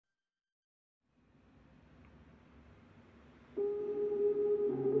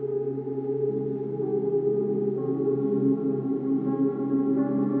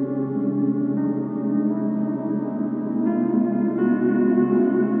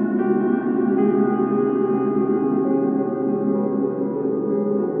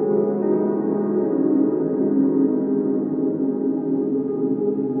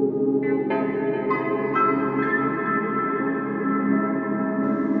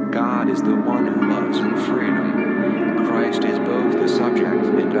God is the one who loves in freedom. Christ is both the subject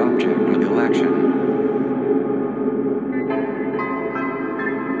and object of election.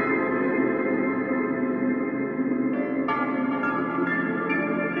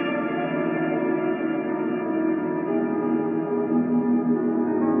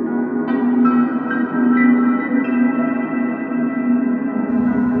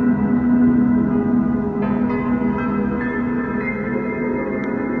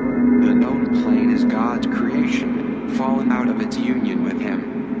 God's creation, fallen out of its union with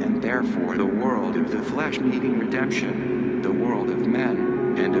Him, and therefore the world of the flesh needing redemption, the world of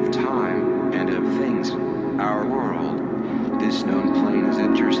men, and of time, and of things, our world. This known plane is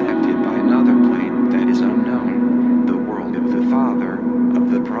intersected by another plane that is unknown, the world of the Father,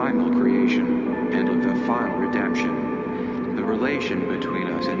 of the primal creation, and of the final redemption. The relation between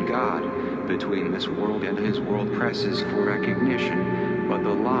us and God, between this world and His world presses for recognition, but the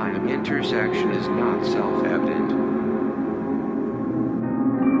line of intersection is not self-evident.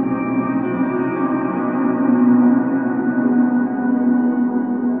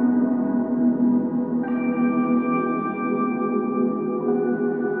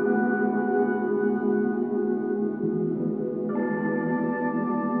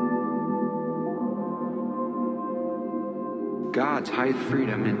 God's highest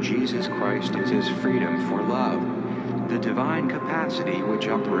freedom in Jesus Christ is His freedom for love. The divine capacity which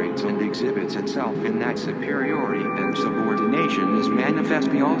operates and exhibits itself in that superiority and subordination is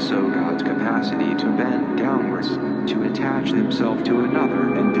manifestly also God's capacity to bend downwards, to attach Himself to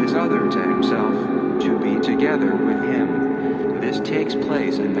another and this other to Himself, to be together with Him. This takes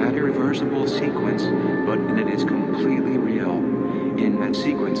place in that irreversible sequence, but it is completely real. In that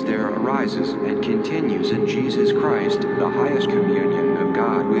sequence there arises and continues in Jesus Christ the highest communion of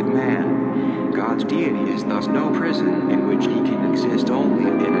God with man. God's deity is thus no prison in which He can exist only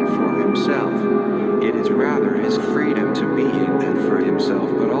in and for Himself. It is rather His freedom to be in and for Himself,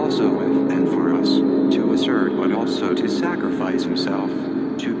 but also with and for us, to assert but also to sacrifice Himself,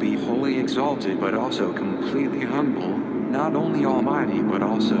 to be wholly exalted but also completely humble, not only almighty but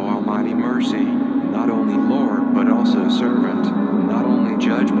also almighty mercy, not only Lord but also servant, not only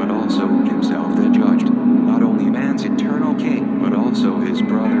judge but also Himself the judged, not only man's eternal king but also his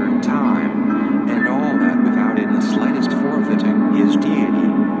brother in time, and all that without in the slightest forfeiting His deity.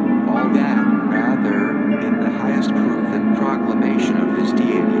 All that, rather, in the highest proof and proclamation of His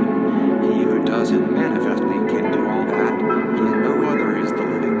deity. He who does it manifestly can do all that, He and no other is the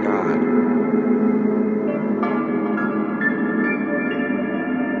living God.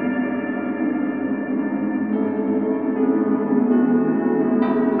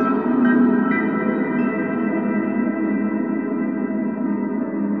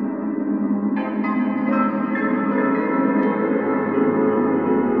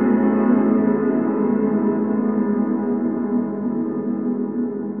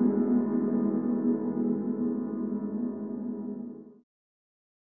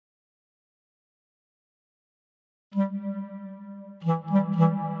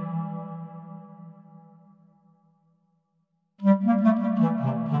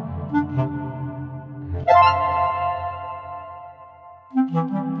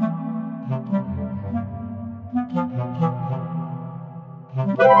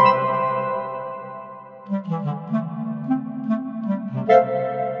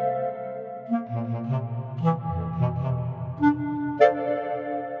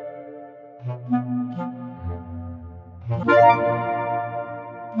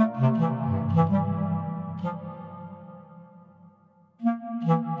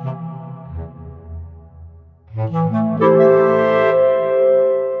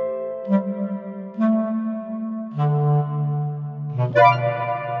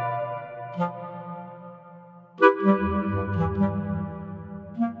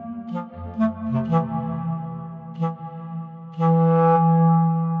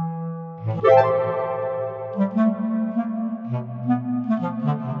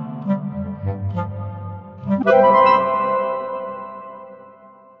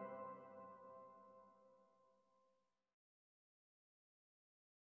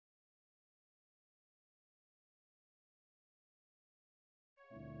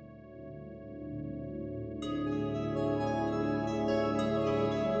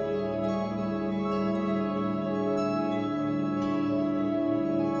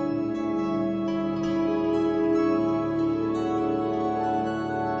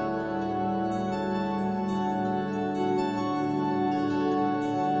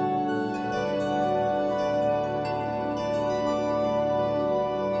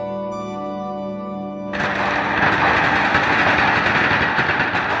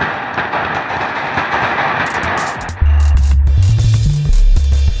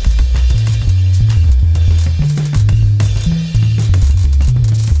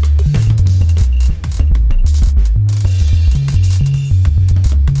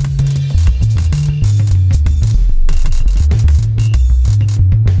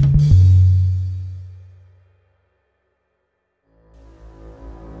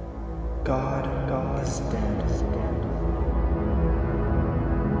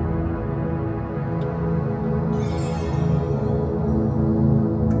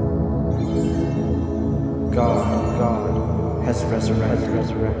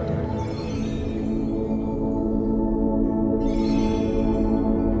 resurrected.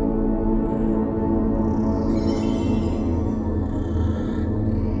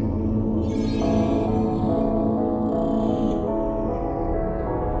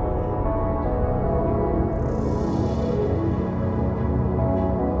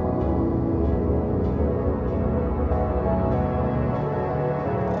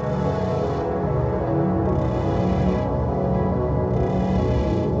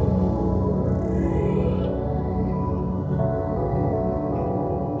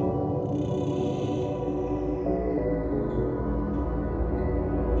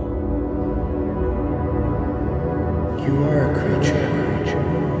 You are a creature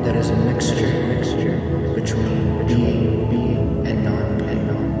that is a mixture between being and non-being.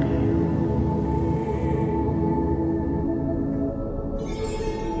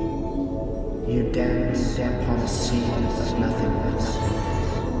 You dance upon a sea of nothingness,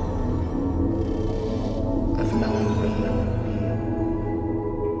 of non-being.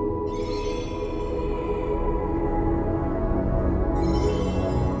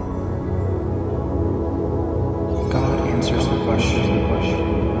 Answers the question,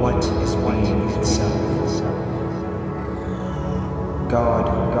 what is being itself? God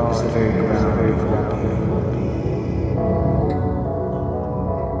is the very ground of all being.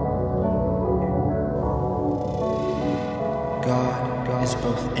 God is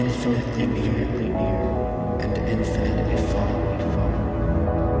both infinitely near and infinitely far.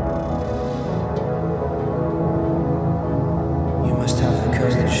 You must have the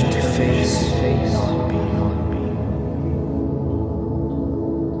courage to face non-being.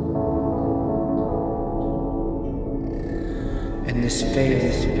 And this faith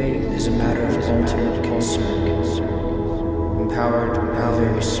is a matter of ultimate concern, empowered by the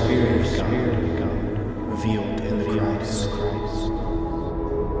very Spirit of God, revealed in the Christ.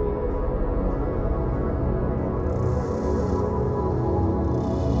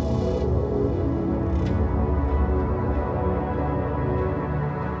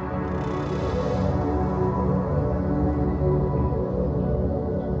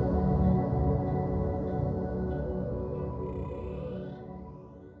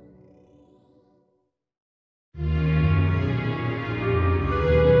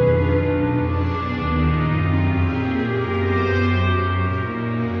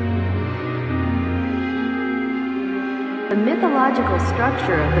 The mythological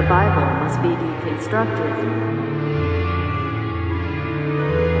structure of the Bible must be deconstructed.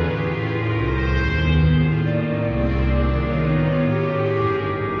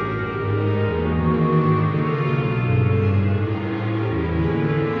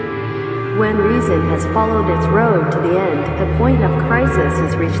 When reason has followed its road to the end, the point of crisis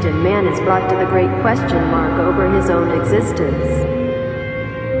is reached and man is brought to the great question mark over his own existence.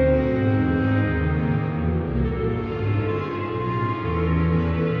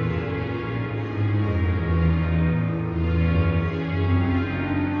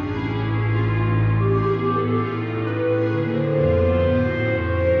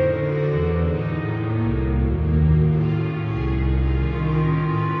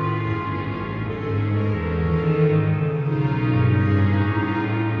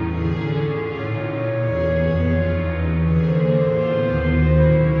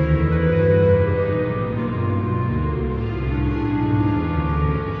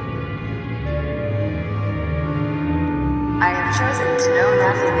 I have chosen to know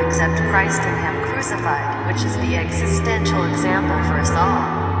nothing except Christ and Him crucified, which is the existential example for us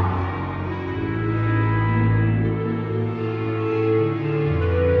all.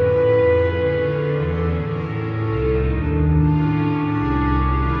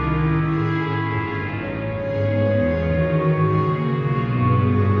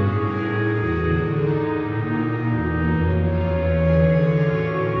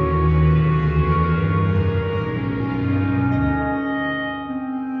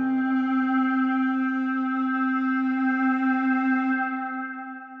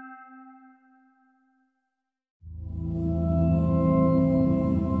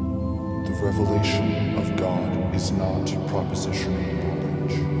 The revelation of God is not propositional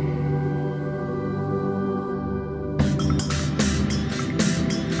knowledge.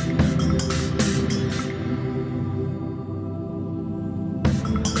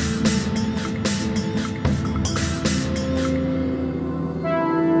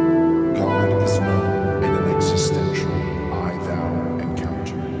 God is known in an existential I-thou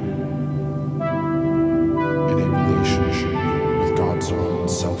encounter, in a relationship with God's own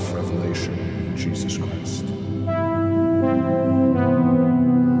self-revelation in Jesus Christ.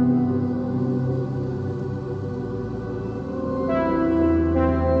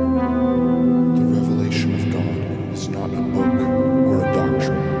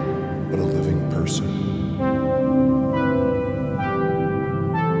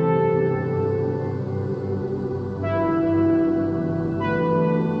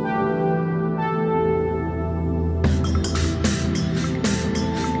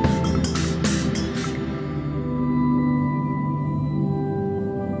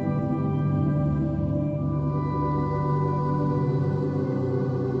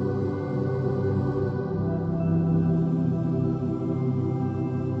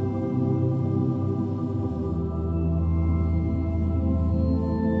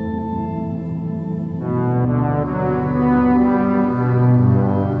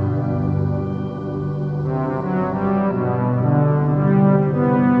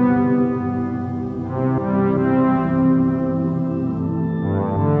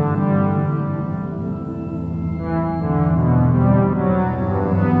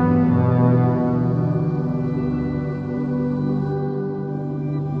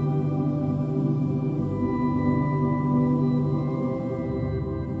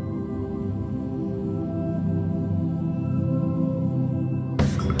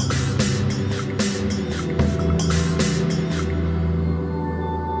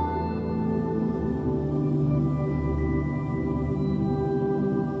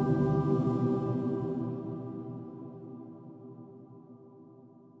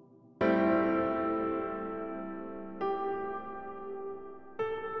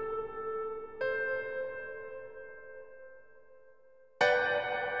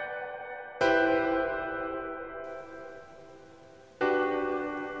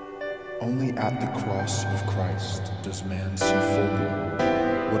 Only at the cross of Christ does man see fully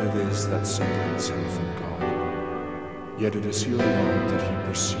what it is that separates him from God. Yet it is here alone that he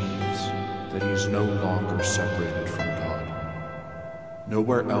perceives that he is no longer separated from God.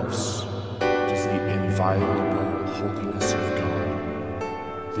 Nowhere else does the inviolable holiness of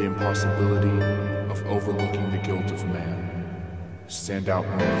God, the impossibility of overlooking the guilt of man, stand out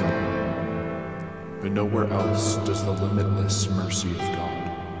more plainly. But nowhere else does the limitless mercy of God,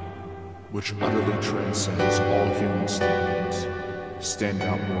 which utterly transcends all human standards, stand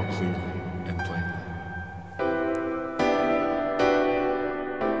out more clearly.